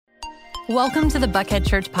Welcome to the Buckhead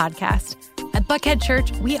Church podcast. At Buckhead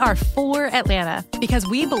Church, we are for Atlanta because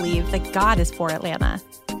we believe that God is for Atlanta.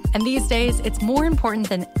 And these days, it's more important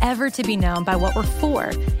than ever to be known by what we're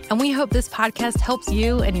for. And we hope this podcast helps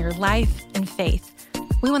you in your life and faith.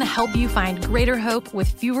 We want to help you find greater hope with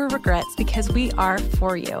fewer regrets because we are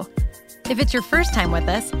for you. If it's your first time with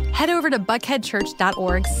us, head over to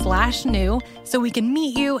buckheadchurch.org/new so we can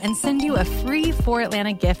meet you and send you a free For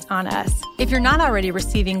Atlanta gift on us. If you're not already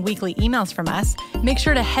receiving weekly emails from us, make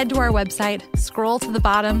sure to head to our website, scroll to the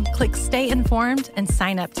bottom, click Stay Informed, and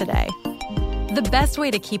sign up today. The best way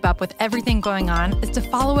to keep up with everything going on is to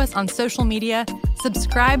follow us on social media,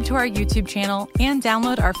 subscribe to our YouTube channel, and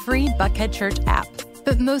download our free Buckhead Church app.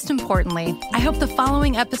 But most importantly, I hope the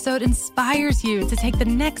following episode inspires you to take the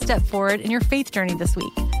next step forward in your faith journey this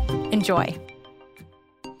week. Enjoy.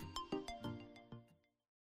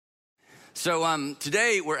 So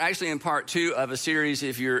today we're actually in part 2 of a series,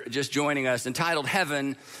 if you're just joining us, entitled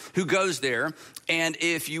Heaven, Who Goes There? And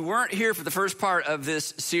if you weren't here for the first part of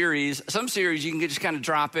this series, some series you can just kind of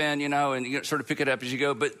drop in, and you sort of pick it up as you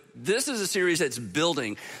go. But this is a series that's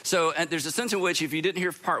building. So there's a sense in which if you didn't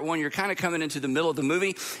hear part 1, you're kind of coming into the middle of the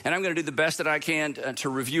movie. And I'm going to do the best that I can to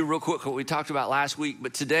review real quick what we talked about last week.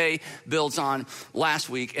 But today builds on last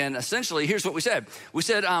week. And essentially, here's what we said. We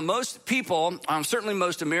said most people, certainly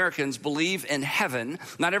most Americans, believe in heaven.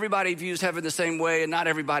 Not everybody views heaven the same way, and not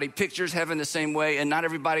everybody pictures heaven the same way, and not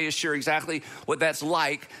everybody is sure exactly what that's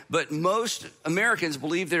like. But most Americans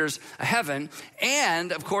believe there's a heaven.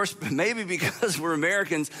 And of course, maybe because we're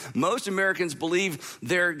Americans, most Americans believe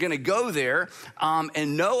they're going to go there,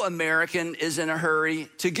 and no American is in a hurry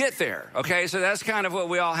to get there, okay? So that's kind of what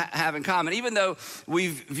we all have in common. Even though we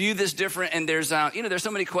view this different, and there's so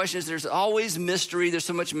many questions, there's always mystery, there's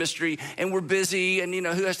so much mystery, and we're busy, and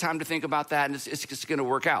who has time to think about that, and it's just going to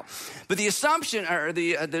work out. But the assumption, or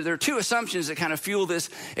there are 2 assumptions that kind of fuel this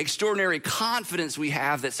extraordinary confidence we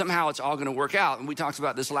have that somehow it's all going to work out, and we talked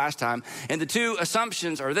about this last time. And the 2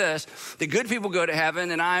 assumptions are this: that good people go to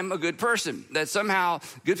heaven, and I'm a good person. That somehow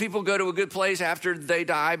good people go to a good place after they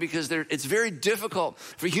die, because it's very difficult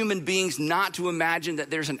for human beings not to imagine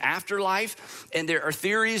that there's an afterlife. And there are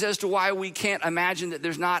theories as to why we can't imagine that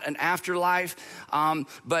there's not an afterlife.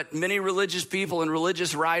 But many religious people and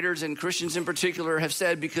religious writers and Christians in particular have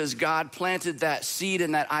said because God planted that seed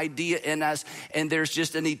and that idea in us, and there's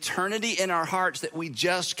just an eternity in our hearts that we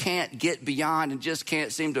just can't get beyond and just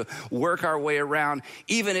can't seem to work our way around,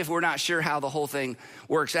 even if we're not sure how the whole thing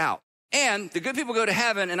works out. And the good people go to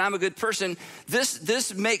heaven, and I'm a good person.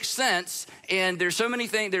 This makes sense, and there's so many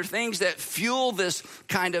things. There are things that fuel this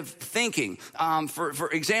kind of thinking.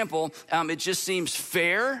 For example, it just seems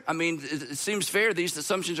fair. It seems fair. These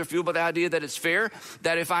assumptions are fueled by the idea that it's fair,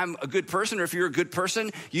 that if I'm a good person, or if you're a good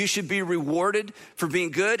person, you should be rewarded for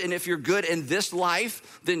being good. And if you're good in this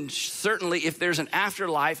life, then certainly if there's an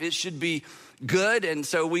afterlife, it should be good. And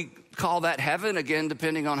so we call that heaven, again,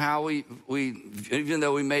 depending on how we even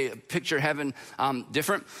though we may picture heaven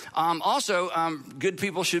different. Also, good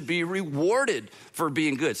people should be rewarded for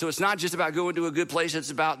being good. So it's not just about going to a good place,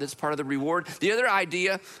 that's part of the reward. The other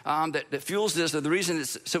idea that fuels this, or the reason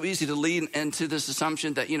it's so easy to lean into this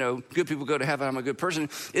assumption that, good people go to heaven, I'm a good person,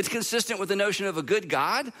 it's consistent with the notion of a good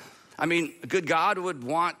God. A good God would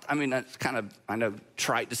want, that's kind of, I know,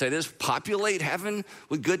 trite to say this, populate heaven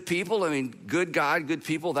with good people. Good God, good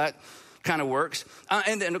people, that kind of works.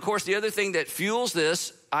 And then, of course, the other thing that fuels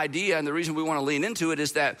this idea, and the reason we want to lean into it,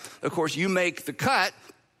 is that, of course, you make the cut,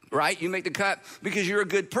 right? You make the cut because you're a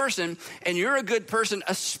good person, and you're a good person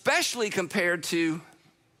especially compared to,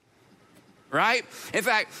 right? In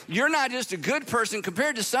fact, you're not just a good person.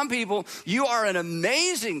 Compared to some people, you are an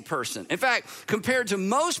amazing person. In fact, compared to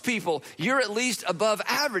most people, you're at least above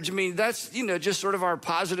average. That's, just sort of our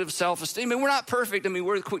positive self-esteem. We're not perfect.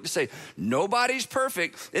 We're quick to say, nobody's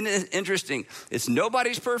perfect. Isn't it interesting? It's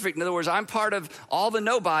nobody's perfect. In other words, I'm part of all the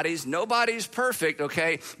nobodies. Nobody's perfect,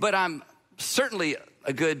 okay? But I'm certainly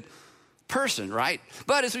a good person, right?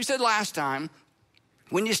 But as we said last time,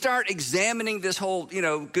 when you start examining this whole,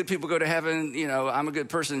 good people go to heaven, I'm a good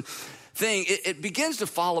person thing, it begins to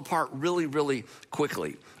fall apart really, really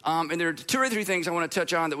quickly. And there are 2 or 3 things I want to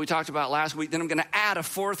touch on that we talked about last week. Then I'm going to add a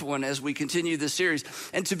 4th one as we continue this series.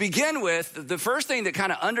 And to begin with, the first thing that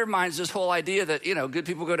kind of undermines this whole idea that, good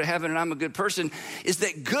people go to heaven and I'm a good person is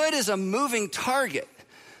that good is a moving target.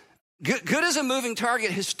 Good is a moving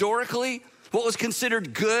target historically, What was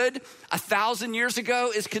considered good 1,000 years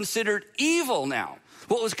ago is considered evil now.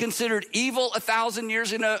 What was considered evil 1,000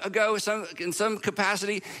 years ago in some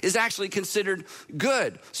capacity is actually considered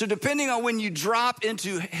good. So depending on when you drop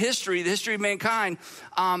into history, the history of mankind,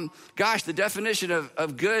 the definition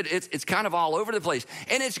of good, it's kind of all over the place.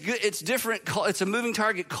 And it's good, it's different, it's a moving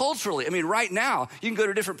target culturally. I mean, right now, you can go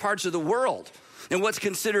to different parts of the world. And what's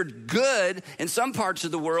considered good in some parts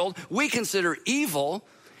of the world, we consider evil.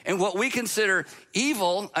 And what we consider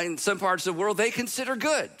evil in some parts of the world, they consider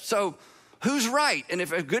good. So who's right? And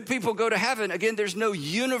if good people go to heaven, again, there's no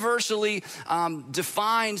universally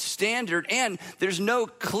defined standard, and there's no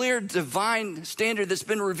clear divine standard that's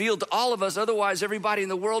been revealed to all of us. Otherwise, everybody in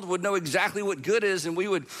the world would know exactly what good is, and we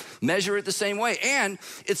would measure it the same way. And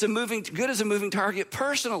good is a moving target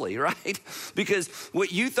personally, right? Because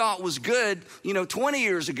what you thought was good, 20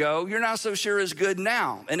 years ago, you're not so sure is good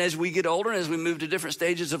now. And as we get older and as we move to different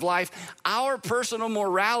stages of life, our personal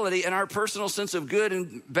morality and our personal sense of good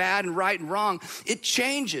and bad and right and wrong, it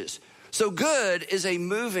changes. So good is a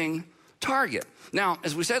moving target. Now,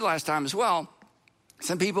 as we said last time as well,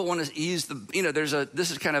 some people want to use this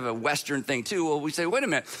is kind of a Western thing too. Well, we say, wait a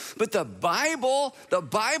minute, but the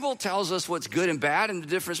Bible tells us what's good and bad and the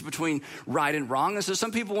difference between right and wrong. And so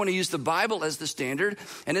some people want to use the Bible as the standard.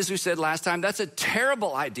 And as we said last time, that's a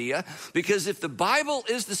terrible idea, because if the Bible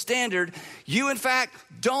is the standard, you in fact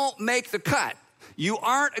don't make the cut. You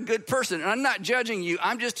aren't a good person. And I'm not judging you.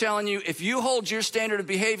 I'm just telling you, if you hold your standard of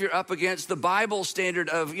behavior up against the Bible standard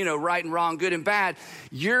of, right and wrong, good and bad,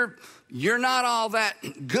 you're not all that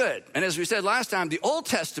good. And as we said last time, the Old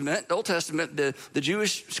Testament, the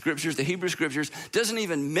Jewish scriptures, the Hebrew scriptures, doesn't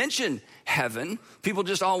even mention heaven. People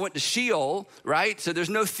just all went to Sheol, right? So there's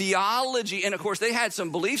no theology. And of course, they had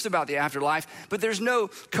some beliefs about the afterlife, but there's no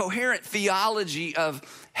coherent theology of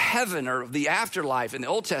heaven or the afterlife in the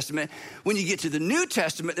Old Testament. When you get to the New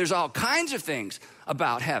Testament, there's all kinds of things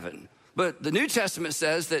about heaven. But the New Testament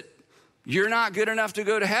says that you're not good enough to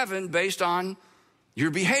go to heaven based on your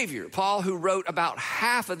behavior. Paul, who wrote about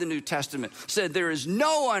half of the New Testament, said there is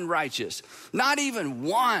no one righteous, not even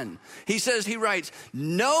one. He writes,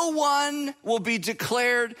 no one will be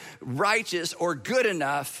declared righteous or good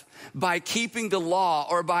enough by keeping the law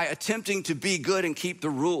or by attempting to be good and keep the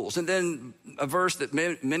rules. And then a verse that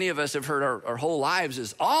many of us have heard our whole lives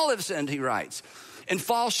is, all have sinned, he writes, and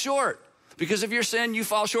fall short. Because of your sin, you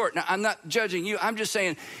fall short. Now, I'm not judging you. I'm just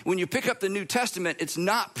saying, when you pick up the New Testament, it's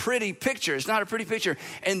not pretty picture. It's not a pretty picture.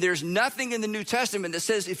 And there's nothing in the New Testament that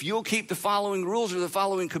says if you'll keep the following rules or the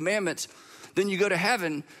following commandments, then you go to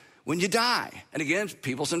heaven when you die. And again,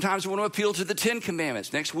 people sometimes want to appeal to the 10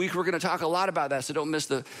 commandments. Next week, we're going to talk a lot about that, so don't miss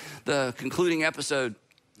the concluding episode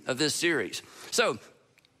of this series. So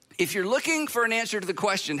if you're looking for an answer to the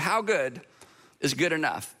question, how good is good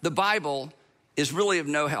enough? The Bible is really of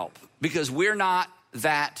no help, because we're not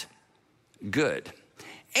that good.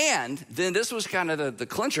 And then this was kind of the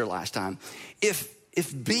clincher last time. If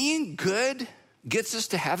being good gets us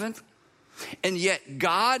to heaven, and yet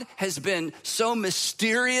God has been so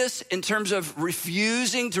mysterious in terms of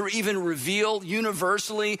refusing to even reveal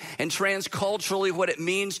universally and transculturally what it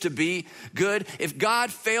means to be good. If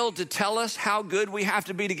God failed to tell us how good we have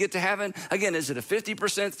to be to get to heaven, again, is it a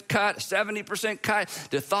 50% cut, 70% cut?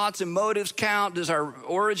 Do thoughts and motives count? Does our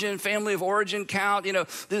family of origin count?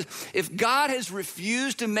 If God has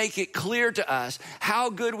refused to make it clear to us how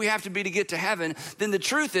good we have to be to get to heaven, then the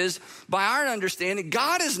truth is, by our understanding,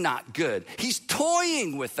 God is not good. He's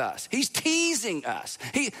toying with us. He's teasing us.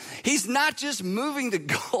 He's not just moving the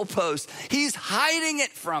goalpost. He's hiding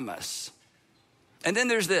it from us. And then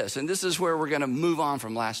there's this, and this is where we're going to move on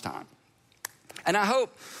from last time. And I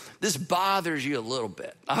hope this bothers you a little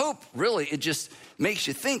bit. I hope really it just makes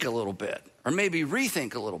you think a little bit, or maybe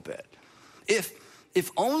rethink a little bit.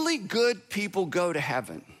 If only good people go to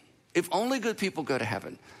heaven,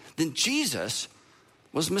 then Jesus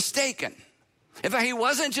was mistaken. In fact, he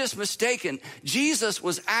wasn't just mistaken. Jesus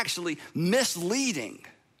was actually misleading.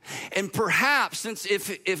 And perhaps, since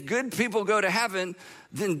if good people go to heaven,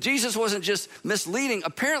 then Jesus wasn't just misleading.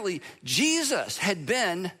 Apparently, Jesus had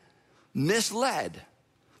been misled,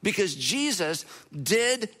 because Jesus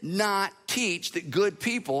did not teach that good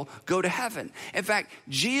people go to heaven. In fact,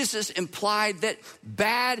 Jesus implied that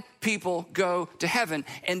bad people go to heaven,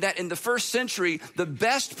 and that in the first century, the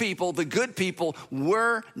best people, the good people,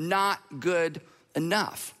 were not good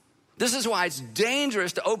enough. This is why it's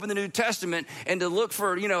dangerous to open the New Testament and to look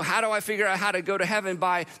for, how do I figure out how to go to heaven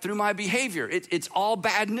through my behavior? It's all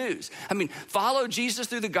bad news. I mean, follow Jesus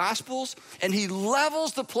through the Gospels, and he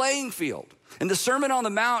levels the playing field. In the Sermon on the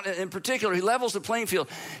Mount in particular, he levels the playing field.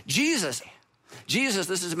 Jesus, Jesus,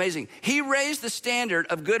 this is amazing, he raised the standard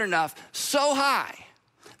of good enough so high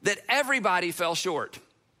that everybody fell short.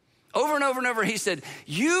 Over and over and over, he said,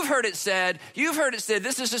 you've heard it said,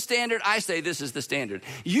 this is the standard, I say this is the standard.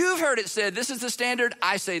 You've heard it said, this is the standard,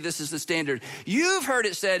 I say this is the standard. You've heard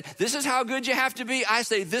it said, this is how good you have to be, I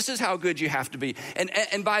say this is how good you have to be.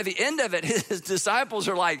 And by the end of it, his disciples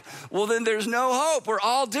are like, well, then there's no hope, we're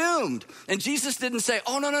all doomed. And Jesus didn't say,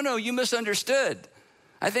 oh, no, you misunderstood.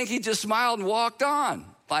 I think he just smiled and walked on.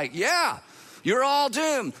 Like, yeah, you're all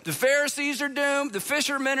doomed. The Pharisees are doomed. The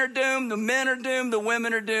fishermen are doomed. The men are doomed. The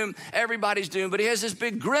women are doomed. Everybody's doomed. But he has this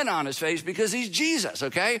big grin on his face because he's Jesus,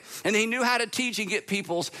 okay? And he knew how to teach and get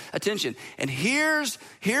people's attention. And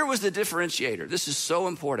here was the differentiator. This is so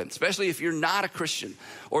important, especially if you're not a Christian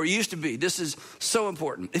or used to be. This is so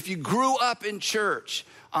important. If you grew up in church,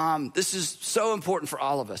 this is so important for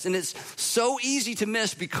all of us. And it's so easy to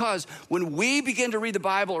miss because when we begin to read the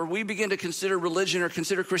Bible or we begin to consider religion or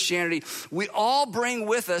consider Christianity, we all bring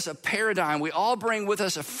with us a paradigm. We all bring with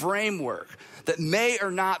us a framework that may or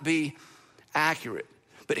not be accurate.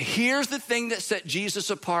 But here's the thing that set Jesus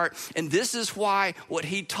apart. And this is why what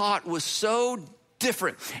he taught was so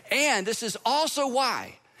different. And this is also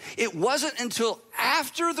why it wasn't until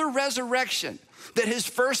after the resurrection that his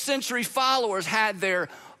first century followers had their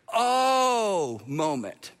oh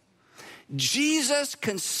moment. Jesus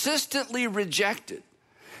consistently rejected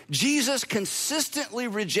the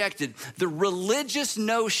religious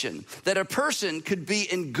notion that a person could be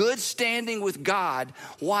in good standing with God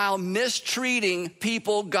while mistreating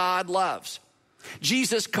people God loves.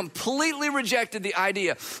 Jesus completely rejected the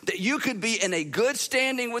idea that you could be in a good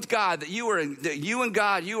standing with God, that you and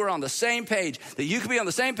God, you are on the same page, that you could be on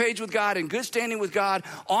the same page with God, in good standing with God,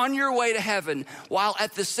 on your way to heaven, while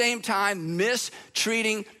at the same time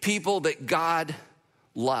mistreating people that God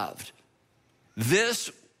loved. This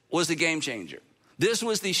was the game changer. This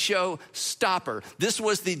was the show stopper. This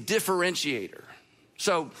was the differentiator.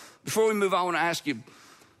 So before we move on, I want to ask you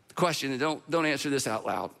a question, and don't answer this out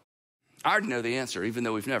loud. I already know the answer, even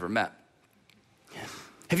though we've never met.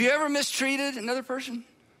 Have you ever mistreated another person?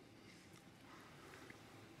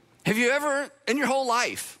 Have you ever, in your whole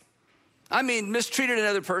life, mistreated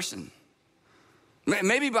another person?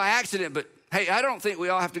 Maybe by accident, but hey, I don't think we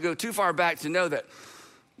all have to go too far back to know that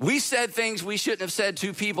we said things we shouldn't have said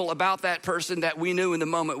to people about that person that we knew in the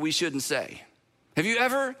moment we shouldn't say. Have you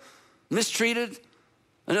ever mistreated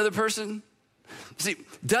another person? See,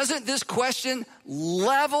 doesn't this question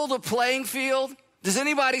level the playing field? Does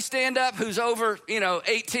anybody stand up who's over,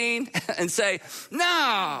 18 and say,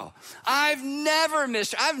 no, I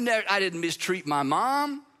didn't mistreat my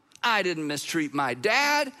mom. I didn't mistreat my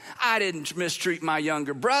dad. I didn't mistreat my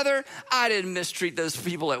younger brother. I didn't mistreat those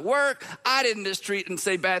people at work. I didn't mistreat and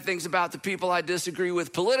say bad things about the people I disagree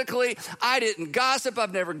with politically. I didn't gossip.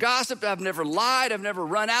 I've never gossiped. I've never lied. I've never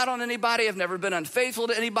run out on anybody. I've never been unfaithful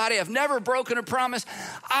to anybody. I've never broken a promise.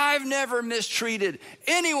 I've never mistreated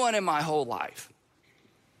anyone in my whole life.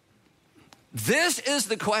 This is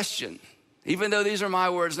the question, even though these are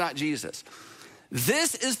my words, not Jesus.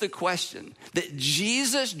 This is the question that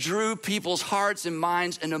Jesus drew people's hearts and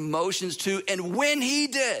minds and emotions to. And when he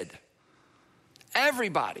did,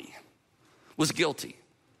 everybody was guilty.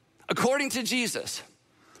 According to Jesus,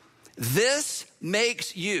 this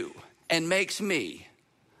makes you and makes me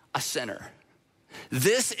a sinner.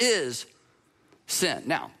 This is sin.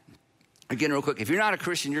 Now, again, real quick, if you're not a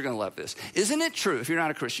Christian, you're going to love this. Isn't it true, if you're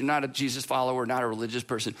not a Christian, not a Jesus follower, not a religious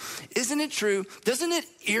person, isn't it true, doesn't it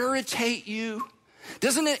irritate you?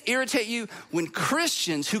 Doesn't it irritate you when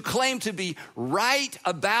Christians who claim to be right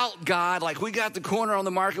about God, like we got the corner on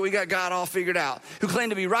the market, we got God all figured out, who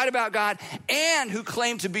claim to be right about God and who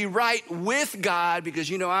claim to be right with God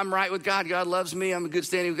because, I'm right with God, God loves me, I'm in good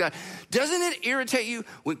standing with God. Doesn't it irritate you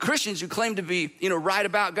when Christians who claim to be, right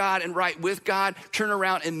about God and right with God turn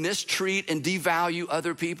around and mistreat and devalue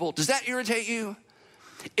other people? Does that irritate you?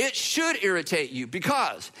 It should irritate you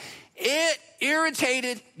because it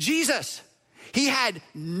irritated Jesus. He had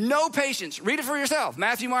no patience. Read it for yourself.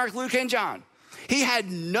 Matthew, Mark, Luke, and John. He had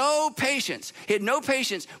no patience. He had no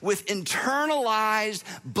patience with internalized,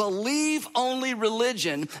 believe-only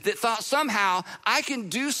religion that thought somehow I can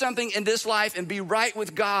do something in this life and be right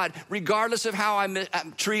with God regardless of how I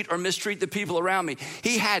treat or mistreat the people around me.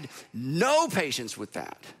 He had no patience with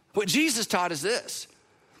that. What Jesus taught is this,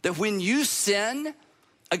 that when you sin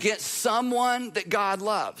against someone that God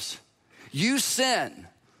loves, you sin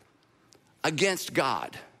against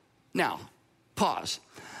God. Now, pause.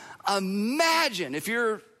 Imagine, if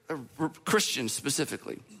you're a Christian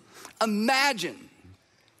specifically, imagine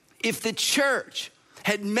if the church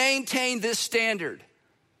had maintained this standard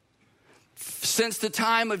since the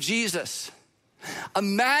time of Jesus.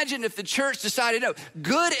 Imagine if the church decided, no,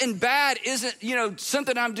 good and bad isn't,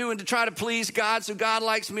 something I'm doing to try to please God, so God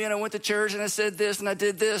likes me and I went to church and I said this and I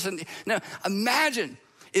did this. And no, imagine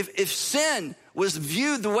if sin was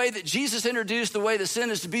viewed the way that Jesus introduced the way that sin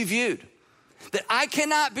is to be viewed. That I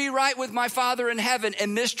cannot be right with my Father in heaven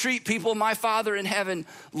and mistreat people my Father in heaven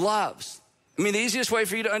loves. I mean, the easiest way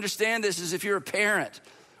for you to understand this is if you're a parent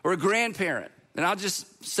or a grandparent. And I'll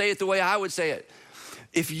just say it the way I would say it.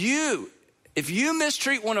 If you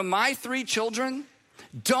mistreat one of my 3 children,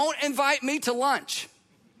 don't invite me to lunch.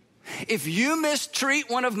 If you mistreat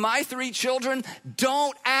one of my 3 children,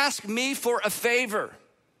 don't ask me for a favor.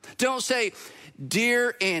 Don't say,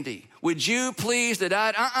 dear Andy, would you please you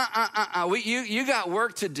got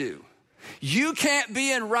work to do. You can't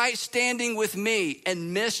be in right standing with me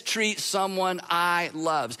and mistreat someone I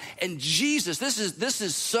love. And Jesus, this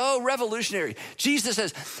is so revolutionary. Jesus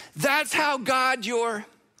says, that's how God, your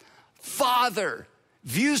Father,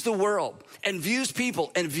 views the world and views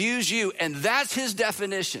people and views you. And that's his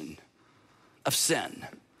definition of sin.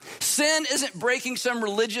 Sin isn't breaking some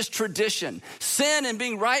religious tradition. Sin and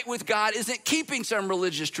being right with God isn't keeping some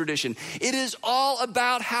religious tradition. It is all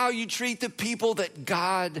about how you treat the people that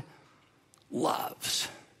God loves.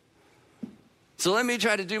 So let me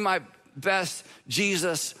try to do my best.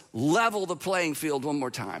 Jesus, level the playing field one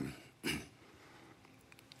more time.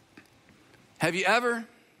 Have you ever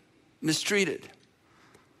mistreated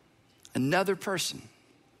another person?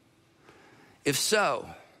 If so,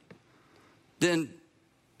 then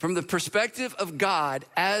from the perspective of God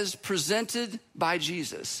as presented by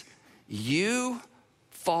Jesus, you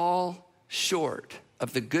fall short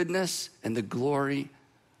of the goodness and the glory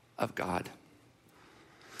of God.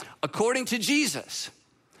 According to Jesus,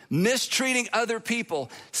 mistreating other people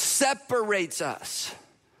separates us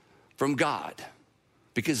from God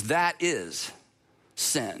because that is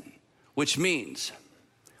sin, which means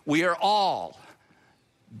we are all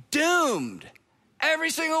doomed, every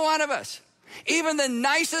single one of us. Even the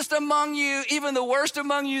nicest among you, even the worst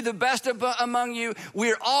among you, the best among you,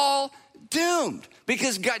 we're all doomed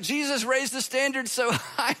because Jesus raised the standard so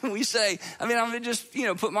high. And we say, I'm gonna just,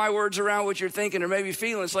 put my words around what you're thinking or maybe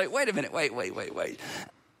feeling. It's like, wait a minute, wait.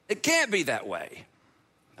 It can't be that way.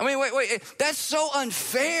 Wait, that's so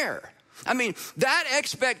unfair. That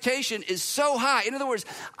expectation is so high. In other words,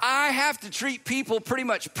 I have to treat people pretty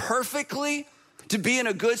much perfectly to be in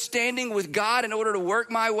a good standing with God in order to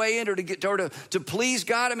work my way in or to please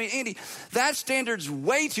God. Andy, that standard's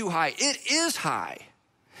way too high. It is high.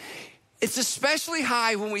 It's especially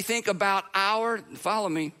high when we think about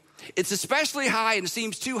it's especially high and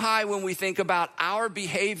seems too high when we think about our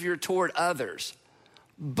behavior toward others.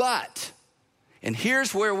 But, and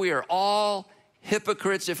here's where we are all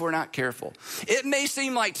hypocrites if we're not careful. It may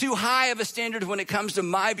seem like too high of a standard when it comes to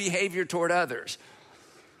my behavior toward others.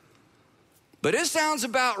 But it sounds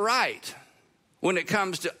about right when it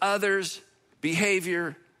comes to others'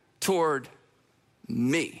 behavior toward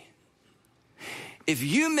me. If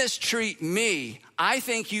you mistreat me, I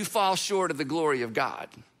think you fall short of the glory of God.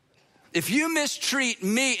 If you mistreat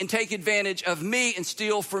me and take advantage of me and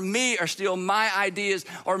steal from me or steal my ideas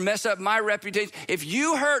or mess up my reputation, if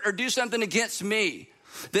you hurt or do something against me,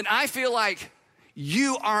 then I feel like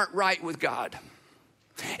you aren't right with God.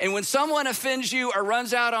 And when someone offends you or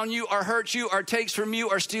runs out on you or hurts you or takes from you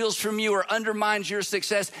or steals from you or undermines your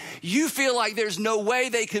success, you feel like there's no way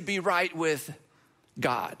they could be right with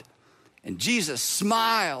God. And Jesus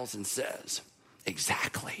smiles and says,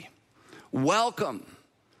 exactly. Welcome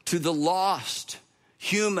to the lost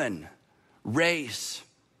human race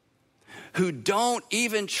who don't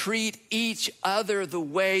even treat each other the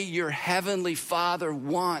way your heavenly Father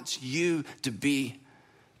wants you to be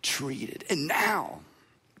treated. And now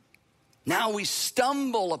we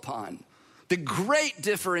stumble upon the great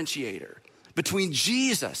differentiator between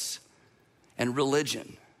Jesus and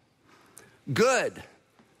religion. Good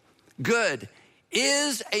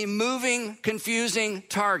is a moving, confusing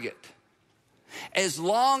target. As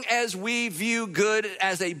long as we view good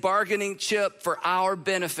as a bargaining chip for our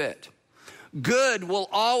benefit. Good will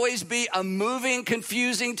always be a moving,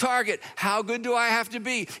 confusing target. How good do I have to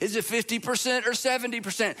be? Is it 50% or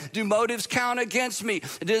 70%? Do motives count against me?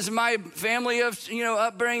 Does my family of,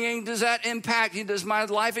 upbringing, does that impact? Does my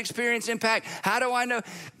life experience impact? How do I know?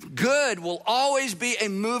 Good will always be a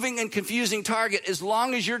moving and confusing target as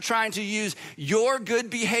long as you're trying to use your good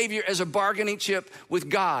behavior as a bargaining chip with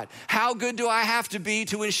God. How good do I have to be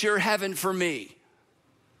to ensure heaven for me?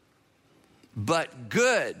 But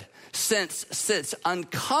good sits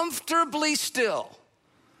uncomfortably still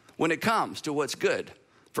when it comes to what's good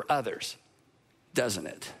for others, doesn't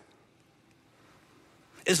it?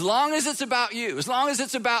 As long as it's about you, as long as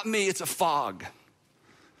it's about me, it's a fog.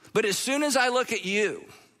 But as soon as I look at you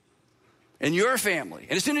and your family,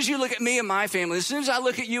 and as soon as you look at me and my family, as soon as I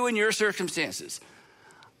look at you and your circumstances,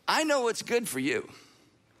 I know what's good for you.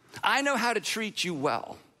 I know how to treat you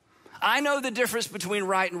well. I know the difference between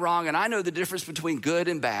right and wrong, and I know the difference between good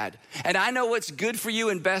and bad. And I know what's good for you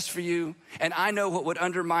and best for you, and I know what would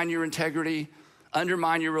undermine your integrity,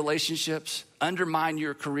 undermine your relationships, undermine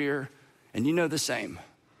your career, and you know the same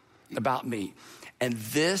about me. And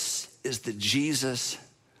this is the Jesus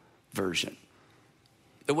version.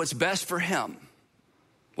 That what's best for him,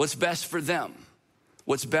 what's best for them,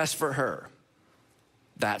 what's best for her,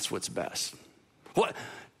 that's what's best.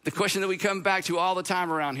 The question that we come back to all the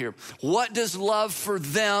time around here, what does love for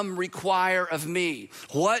them require of me?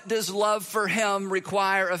 What does love for him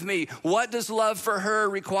require of me? What does love for her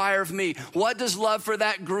require of me? What does love for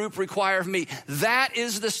that group require of me? That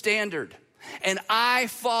is the standard. And I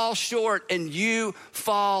fall short and you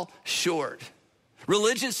fall short.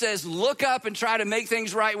 Religion says, look up and try to make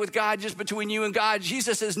things right with God just between you and God.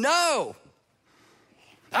 Jesus says, no.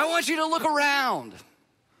 I want you to look around.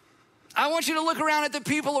 I want you to look around at the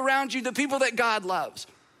people around you, the people that God loves.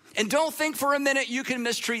 And don't think for a minute you can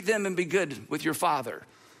mistreat them and be good with your Father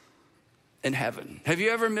in heaven. Have you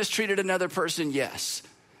ever mistreated another person? Yes.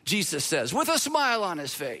 Jesus says, with a smile on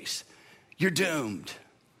his face, you're doomed.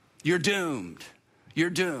 You're doomed. You're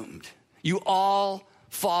doomed. You all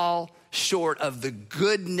fall short of the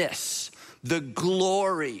goodness, the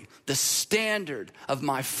glory, the standard of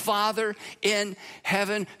my Father in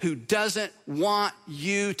heaven, who doesn't want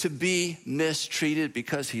you to be mistreated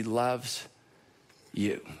because he loves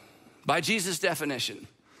you. By Jesus' definition,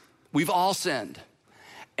 we've all sinned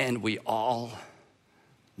and we all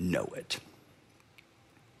know it.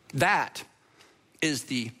 That is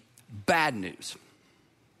the bad news.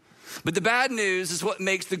 But the bad news is what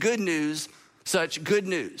makes the good news such good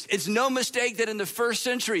news. It's no mistake that in the first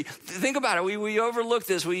century, think about it, we overlook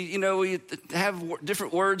this. We have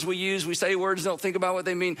different words we use. We say words, don't think about what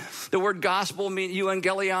they mean. The word gospel,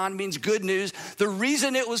 euangelion, means good news. The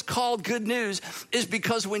reason it was called good news is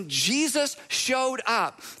because when Jesus showed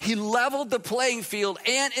up, he leveled the playing field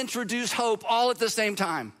and introduced hope all at the same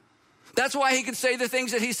time. That's why he could say the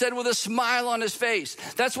things that he said with a smile on his face.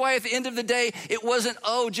 That's why at the end of the day, it wasn't,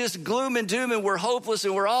 just gloom and doom and we're hopeless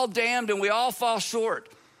and we're all damned and we all fall short.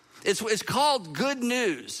 It's called good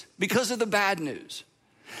news because of the bad news.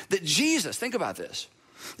 That Jesus, think about this.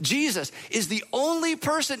 Jesus is the only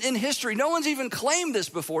person in history, no one's even claimed this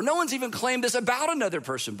before. No one's even claimed this about another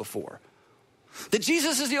person before. That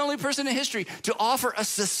Jesus is the only person in history to offer a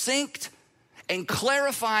succinct and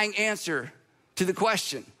clarifying answer to the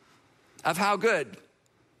question of how good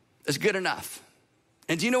is good enough.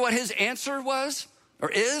 And do you know what his answer was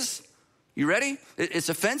or is? You ready? It's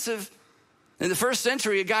offensive. In the first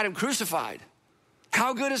century, it got him crucified.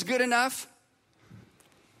 How good is good enough?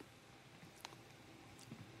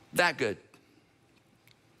 That good.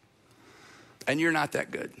 And you're not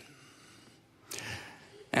that good.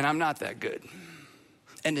 And I'm not that good.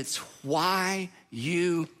 And it's why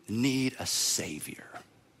you need a Savior.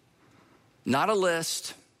 Not a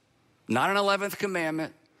list. Not an 11th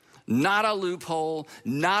commandment, not a loophole,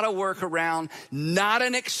 not a workaround, not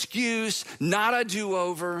an excuse, not a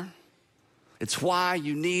do-over. It's why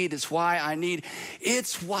you need, it's why I need,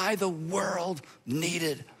 it's why the world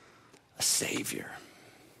needed a Savior.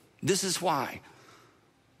 This is why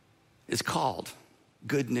it's called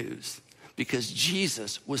good news, because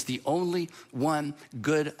Jesus was the only one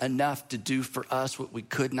good enough to do for us what we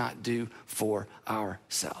could not do for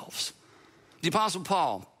ourselves. The Apostle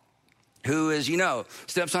Paul, who, as you know,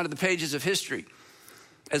 steps onto the pages of history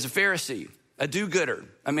as a Pharisee, a do-gooder.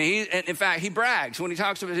 I mean, in fact, he brags when he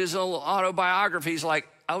talks about his little autobiography. He's like,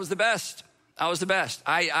 I was the best. I was the best.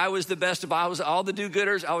 I was the best of all the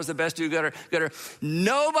do-gooders. I was the best do-gooder.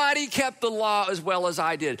 Nobody kept the law as well as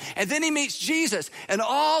I did. And then he meets Jesus and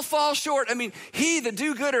all fall short. I mean, he, the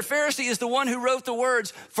do-gooder Pharisee, is the one who wrote the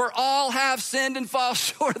words, for all have sinned and fall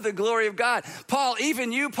short of the glory of God. Paul,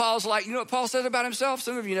 even you, Paul's like, you know what Paul said about himself?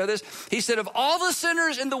 Some of you know this. He said, of all the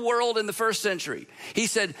sinners in the world in the first century, he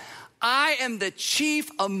said, I am the chief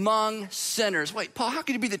among sinners. Wait, Paul, how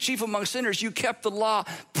can you be the chief among sinners? You kept the law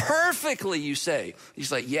perfectly, you say.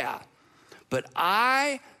 He's like, yeah, but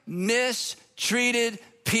I mistreated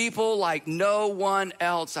people like no one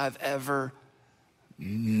else I've ever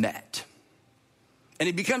met. And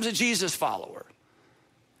he becomes a Jesus follower.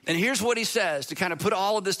 And here's what he says to kind of put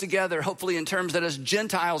all of this together, hopefully in terms that us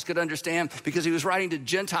Gentiles could understand, because he was writing to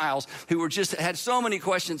Gentiles who had so many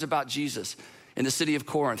questions about Jesus in the city of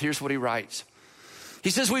Corinth. Here's what he writes. He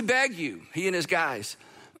says, we beg you, he and his guys,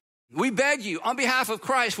 We beg you on behalf of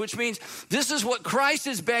Christ, which means this is what Christ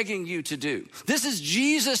is begging you to do. This is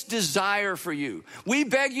Jesus' desire for you. We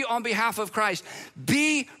beg you on behalf of Christ,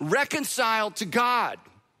 be reconciled to God.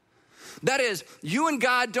 That is, you and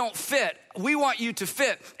God don't fit. We want you to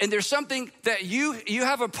fit. And there's something that you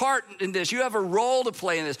have a part in this. You have a role to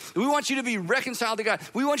play in this. We want you to be reconciled to God.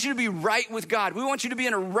 We want you to be right with God. We want you to be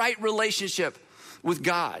in a right relationship with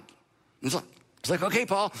God. It's like, okay,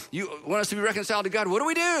 Paul, you want us to be reconciled to God. What do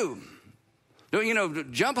we do?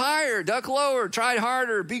 Jump higher, duck lower, try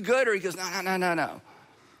harder, be good. Or he goes, no.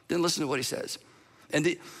 Then listen to what he says.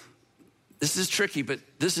 And this is tricky, but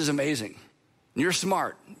this is amazing. You're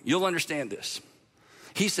smart. You'll understand this.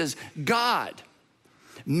 He says, God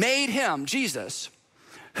made him, Jesus,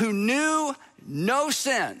 who knew no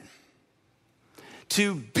sin,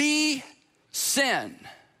 to be sin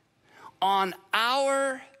on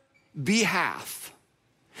our behalf.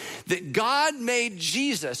 That God made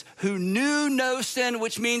Jesus, who knew no sin,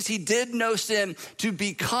 which means he did no sin, to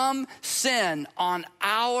become sin on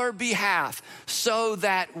our behalf so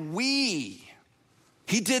that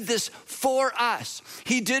he did this for us.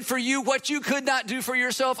 He did for you what you could not do for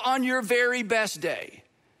yourself on your very best day.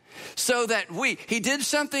 So that he did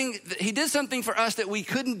something for us that we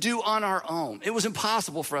couldn't do on our own. It was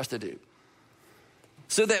impossible for us to do.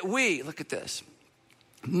 So that look at this,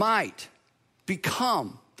 might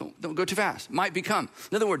become, don't go too fast, might become.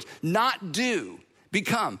 In other words, not do,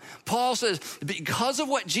 become. Paul says, because of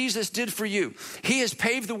what Jesus did for you, he has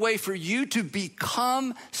paved the way for you to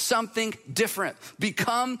become something different,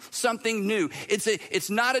 become something new. It's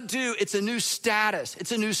not a do, it's a new status.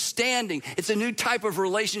 It's a new standing. It's a new type of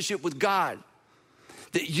relationship with God.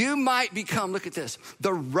 That you might become, look at this,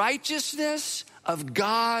 the righteousness of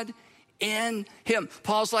God in him.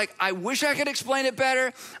 Paul's like, I wish I could explain it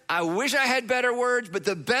better. I wish I had better words, but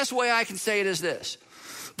the best way I can say it is this.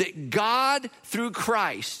 That God, through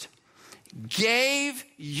Christ, gave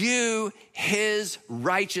you his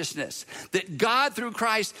righteousness. That God, through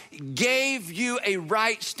Christ, gave you a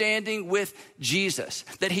right standing with Jesus.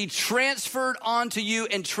 That he transferred onto you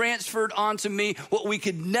and transferred onto me what we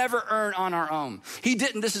could never earn on our own. He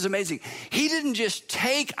didn't, this is amazing, he didn't just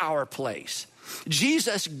take our place.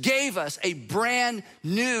 Jesus gave us a brand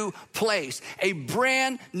new place, a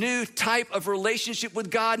brand new type of relationship with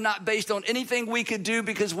God, not based on anything we could do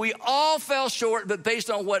because we all fell short, but based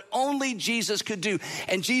on what only Jesus could do.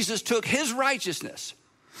 And Jesus took his righteousness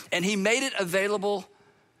and he made it available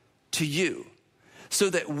to you so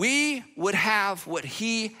that we would have what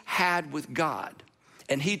he had with God.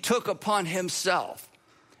 And he took upon himself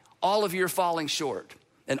all of your falling short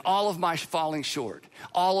and all of my falling short,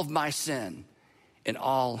 all of my sin, and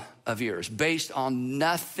all of yours, based on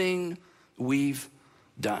nothing we've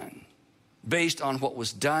done, based on what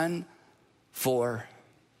was done for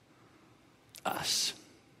us.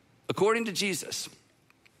 According to Jesus,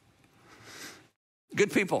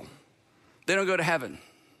 good people, they don't go to heaven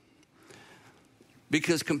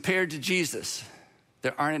because compared to Jesus,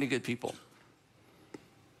 there aren't any good people.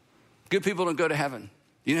 Good people don't go to heaven.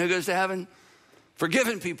 You know who goes to heaven?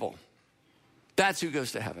 Forgiven people. That's who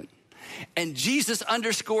goes to heaven. And Jesus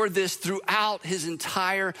underscored this throughout his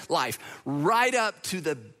entire life, right up to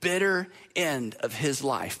the bitter end of his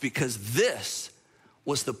life, because this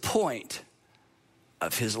was the point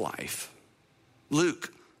of his life.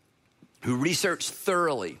 Luke, who researched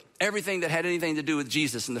thoroughly everything that had anything to do with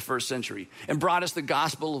Jesus in the first century and brought us the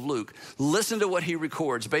Gospel of Luke, listen to what he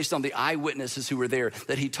records based on the eyewitnesses who were there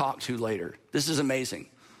that he talked to later. This is amazing.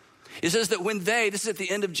 It says that this is at the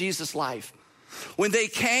end of Jesus' life, when they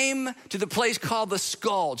came to the place called the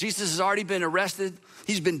Skull, Jesus has already been arrested.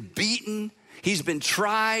 He's been beaten. He's been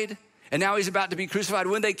tried. And now he's about to be crucified.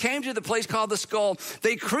 When they came to the place called the Skull,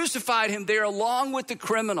 they crucified him there along with the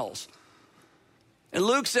criminals. And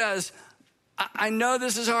Luke says, I know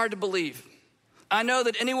this is hard to believe. I know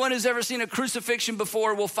that anyone who's ever seen a crucifixion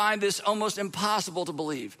before will find this almost impossible to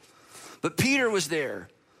believe. But Peter was there,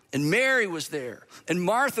 and Mary was there, and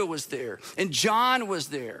Martha was there, and John was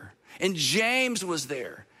there. And James was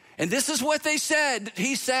there. And this is what they said.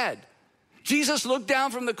 He said, Jesus looked down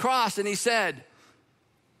from the cross and he said,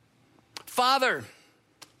 Father,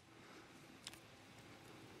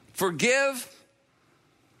 forgive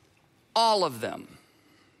all of them.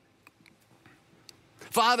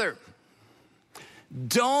 Father,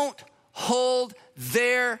 don't hold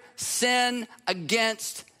their sin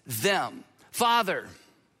against them. Father,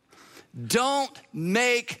 don't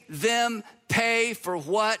make them pay for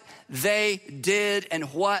what they did and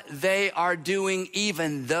what they are doing,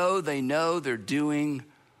 even though they know they're doing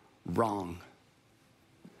wrong.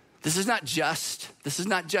 This is not just. This is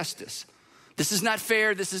not justice. This is not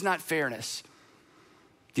fair. This is not fairness.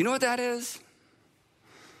 Do you know what that is?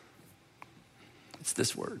 It's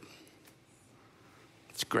this word.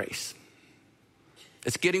 It's grace.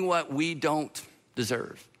 It's getting what we don't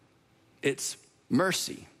deserve. It's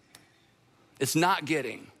mercy. It's not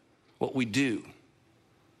getting what we do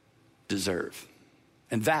deserve.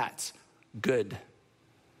 And that's good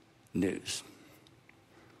news.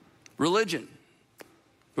 Religion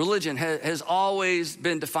has always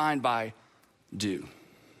been defined by do.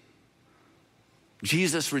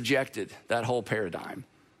 Jesus rejected that whole paradigm.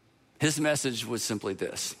 His message was simply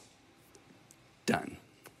this: done,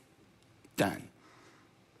 done,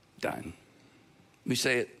 done. Let me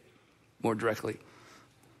say it more directly.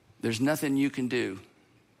 There's nothing you can do.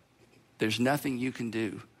 There's nothing you can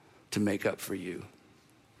do to make up for you.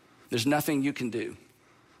 There's nothing you can do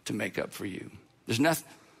to make up for you. There's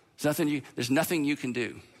nothing you can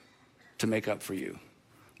do to make up for you.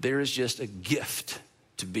 There is just a gift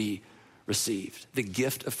to be received, the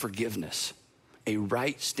gift of forgiveness, a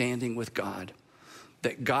right standing with God,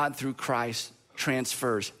 that God through Christ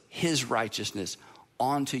transfers his righteousness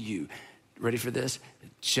onto you. Ready for this?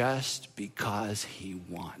 Just because he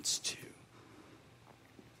wants to.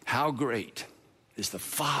 How great is the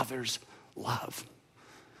Father's love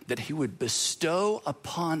that he would bestow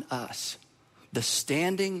upon us the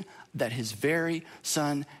standing that his very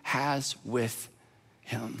Son has with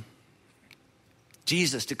him.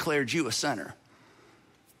 Jesus declared you a sinner.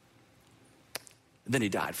 Then he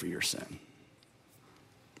died for your sin.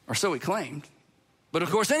 Or so he claimed. But of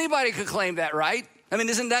course, anybody could claim that, right? I mean,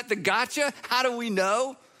 isn't that the gotcha? How do we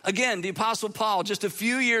know? Again, the Apostle Paul, just a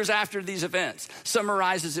few years after these events,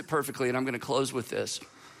 summarizes it perfectly, and I'm going to close with this.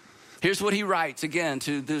 Here's what he writes, again,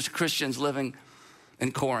 to those Christians living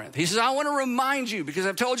in Corinth. He says, I want to remind you, because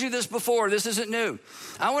I've told you this before, this isn't new.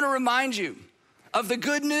 I want to remind you of the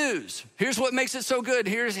good news. Here's what makes it so good.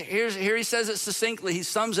 Here he says it succinctly. He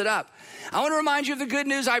sums it up. I want to remind you of the good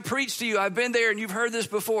news I preached to you. I've been there and you've heard this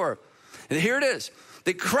before. And here it is,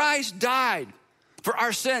 that Christ died for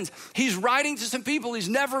our sins. He's writing to some people he's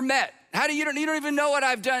never met. You don't even know what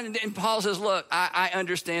I've done. And Paul says, look, I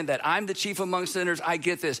understand that. I'm the chief among sinners. I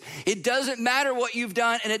get this. It doesn't matter what you've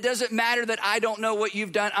done, and it doesn't matter that I don't know what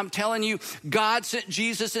you've done. I'm telling you, God sent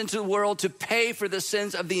Jesus into the world to pay for the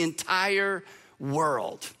sins of the entire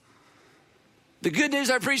world. The good news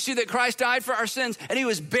I preached to you, that Christ died for our sins and he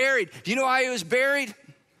was buried. Do you know why he was buried?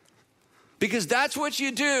 Because that's what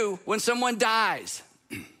you do when someone dies.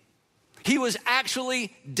 He was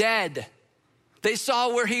actually dead. They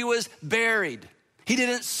saw where he was buried. He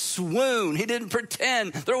didn't swoon. He didn't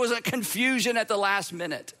pretend. There wasn't confusion at the last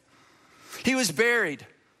minute. He was buried.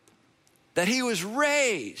 That he was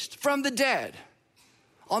raised from the dead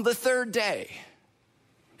on the third day.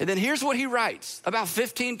 And then here's what he writes about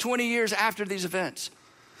 15, 20 years after these events.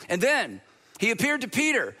 And then he appeared to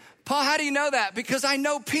Peter. Paul, how do you know that? Because I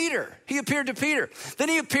know Peter. He appeared to Peter. Then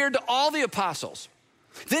he appeared to all the apostles.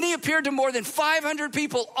 Then he appeared to more than 500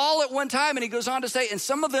 people all at one time. And he goes on to say, and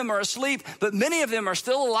some of them are asleep, but many of them are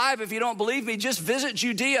still alive. If you don't believe me, just visit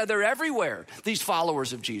Judea. They're everywhere, these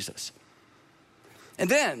followers of Jesus. And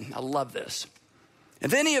then, I love this.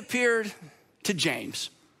 And then he appeared to James.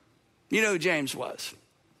 You know who James was?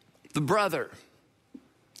 The brother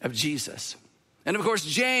of Jesus. And of course,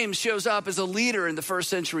 James shows up as a leader in the first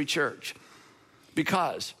century church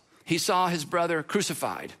because he saw his brother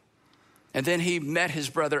crucified. And then he met his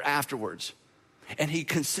brother afterwards. And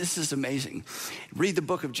this is amazing. Read the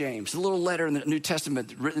book of James, the little letter in the New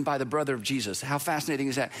Testament written by the brother of Jesus. How fascinating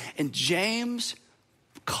is that? And James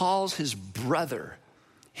calls his brother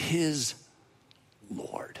his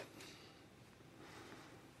Lord.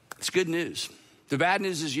 It's good news. The bad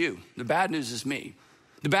news is you. The bad news is me.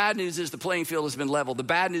 The bad news is the playing field has been leveled. The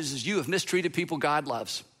bad news is you have mistreated people God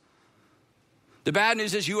loves. The bad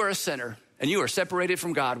news is you are a sinner and you are separated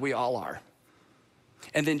from God. We all are.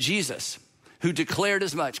 And then Jesus, who declared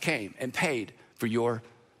as much, came and paid for your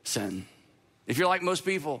sin. If you're like most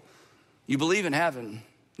people, you believe in heaven.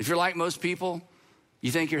 If you're like most people,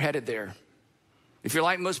 you think you're headed there. If you're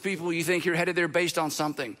like most people, you think you're headed there based on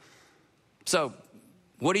something. So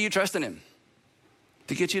what are you trusting him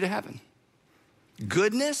to get you to heaven?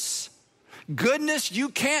 Goodness you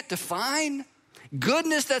can't define.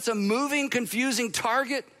 Goodness that's a moving, confusing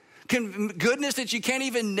target. Goodness that you can't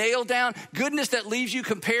even nail down. Goodness that leaves you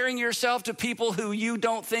comparing yourself to people who you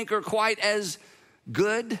don't think are quite as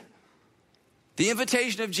good. The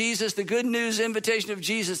invitation of Jesus, the good news invitation of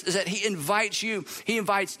Jesus is that he invites you, he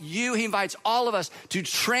invites all of us to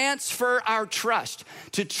transfer our trust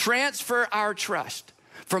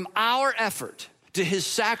from our effort to his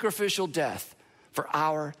sacrificial death for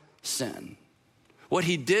our sin. What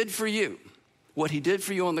he did for you, what he did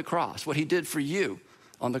for you on the cross, what he did for you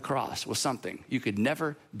on the cross was something you could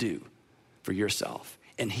never do for yourself.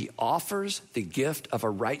 And he offers the gift of a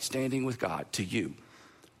right standing with God to you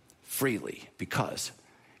freely because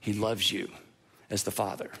he loves you as the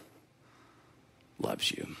Father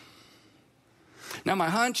loves you. Now, my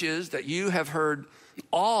hunch is that you have heard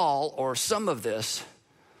all or some of this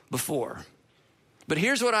before. But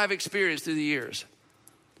here's what I've experienced through the years.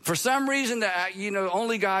 For some reason that,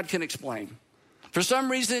 only God can explain. For some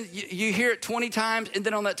reason, you hear it 20 times, and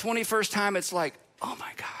then on that 21st time, it's like, oh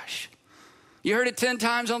my gosh. You heard it 10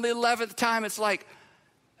 times, on the 11th time, it's like,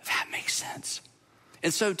 that makes sense.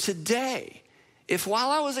 And so today, if while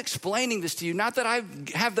I was explaining this to you, not that I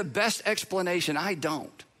have the best explanation, I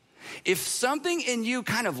don't. If something in you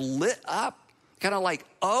kind of lit up, kind of like,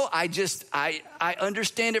 oh, I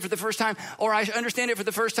understand it for the first time, or I understand it for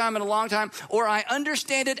the first time in a long time, or I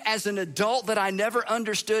understand it as an adult that I never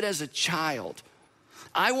understood as a child.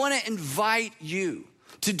 I want to invite you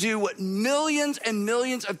to do what millions and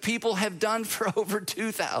millions of people have done for over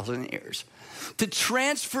 2,000 years, to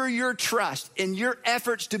transfer your trust in your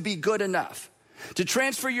efforts to be good enough, to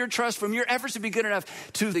transfer your trust from your efforts to be good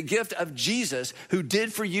enough to the gift of Jesus who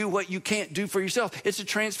did for you what you can't do for yourself. It's a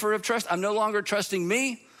transfer of trust. I'm no longer trusting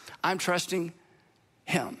me, I'm trusting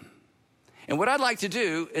him. And what I'd like to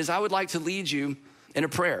do is I would like to lead you in a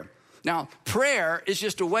prayer. Now, prayer is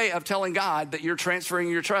just a way of telling God that you're transferring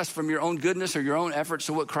your trust from your own goodness or your own efforts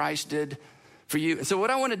to what Christ did for you. And so what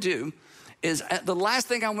I want to do is the last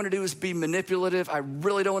thing I want to do is be manipulative. I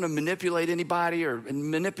really don't want to manipulate anybody or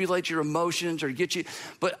manipulate your emotions or get you,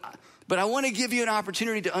 but I want to give you an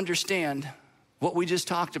opportunity to understand what we just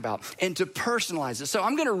talked about and to personalize it. So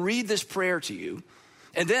I'm going to read this prayer to you,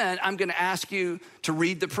 and then I'm going to ask you to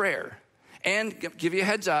read the prayer and give you a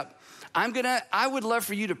heads up. I would love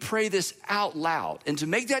for you to pray this out loud and to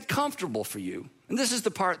make that comfortable for you. And this is the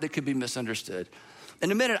part that could be misunderstood.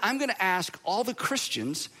 In a minute, I'm going to ask all the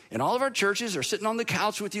Christians in all of our churches or sitting on the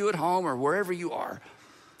couch with you at home or wherever you are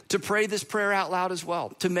to pray this prayer out loud as well,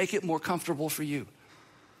 to make it more comfortable for you.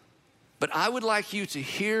 But I would like you to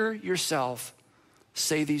hear yourself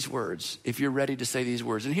say these words if you're ready to say these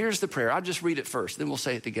words. And here's the prayer. I'll just read it first, then we'll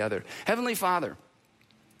say it together. Heavenly Father,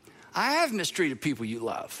 I have mistreated people you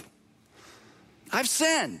love. I've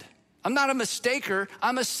sinned. I'm not a mistaker,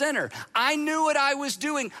 I'm a sinner. I knew what I was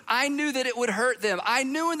doing. I knew that it would hurt them. I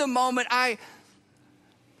knew in the moment I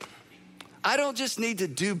don't just need to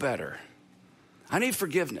do better. I need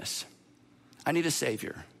forgiveness. I need a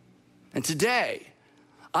Savior. And today,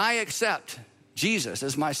 I accept Jesus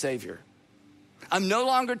as my Savior. I'm no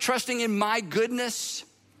longer trusting in my goodness.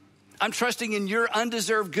 I'm trusting in your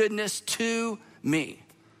undeserved goodness to me.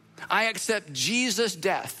 I accept Jesus'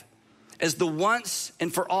 death as the once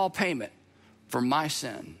and for all payment for my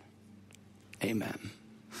sin. Amen.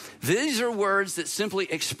 These are words that simply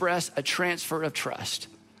express a transfer of trust.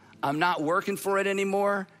 I'm not working for it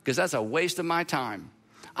anymore because that's a waste of my time.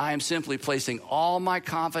 I am simply placing all my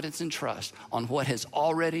confidence and trust on what has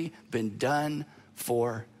already been done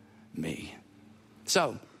for me.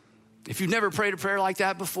 So, if you've never prayed a prayer like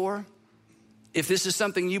that before, if this is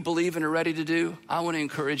something you believe and are ready to do, I want to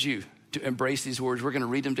encourage you to embrace these words. We're going to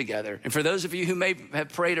read them together. And for those of you who may have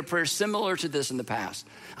prayed a prayer similar to this in the past,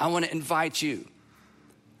 I want to invite you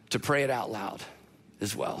to pray it out loud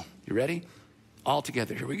as well. You ready? All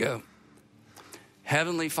together, here we go.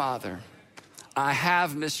 Heavenly Father, I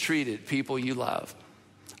have mistreated people you love.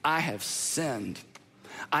 I have sinned.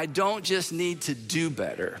 I don't just need to do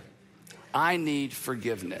better. I need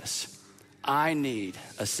forgiveness. I need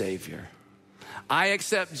a Savior. I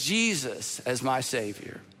accept Jesus as my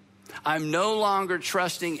Savior. I'm no longer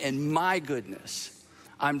trusting in my goodness.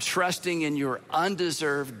 I'm trusting in your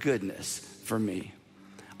undeserved goodness for me.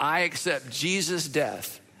 I accept Jesus'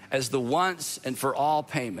 death as the once and for all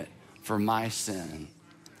payment for my sin.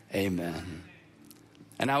 Amen.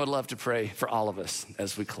 And I would love to pray for all of us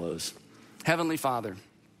as we close. Heavenly Father,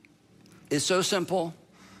 it's so simple.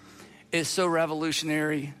 It's so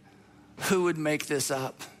revolutionary. Who would make this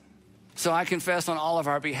up? So I confess on all of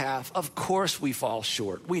our behalf, of course we fall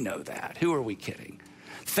short. We know that. Who are we kidding?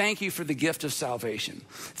 Thank you for the gift of salvation.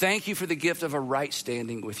 Thank you for the gift of a right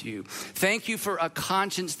standing with you. Thank you for a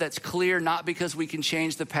conscience that's clear, not because we can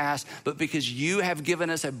change the past, but because you have given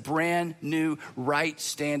us a brand new right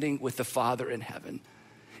standing with the Father in heaven.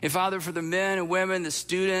 And Father, for the men and women, the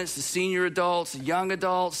students, the senior adults, the young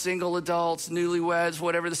adults, single adults, newlyweds,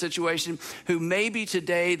 whatever the situation, who maybe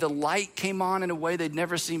today the light came on in a way they'd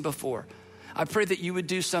never seen before, I pray that you would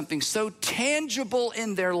do something so tangible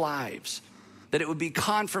in their lives that it would be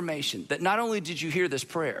confirmation that not only did you hear this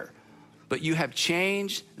prayer, but you have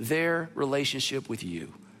changed their relationship with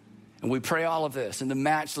you. And we pray all of this in the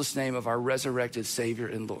matchless name of our resurrected Savior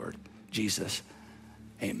and Lord, Jesus.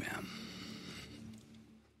 Amen.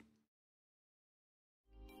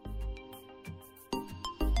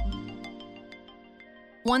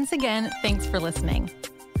 Once again, thanks for listening.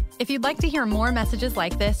 If you'd like to hear more messages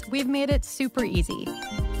like this, we've made it super easy.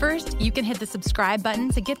 First, you can hit the subscribe button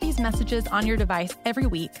to get these messages on your device every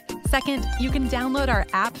week. Second, you can download our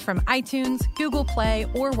app from iTunes, Google Play,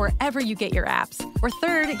 or wherever you get your apps. Or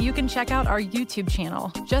third, you can check out our YouTube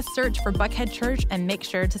channel. Just search for Buckhead Church and make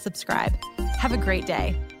sure to subscribe. Have a great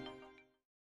day.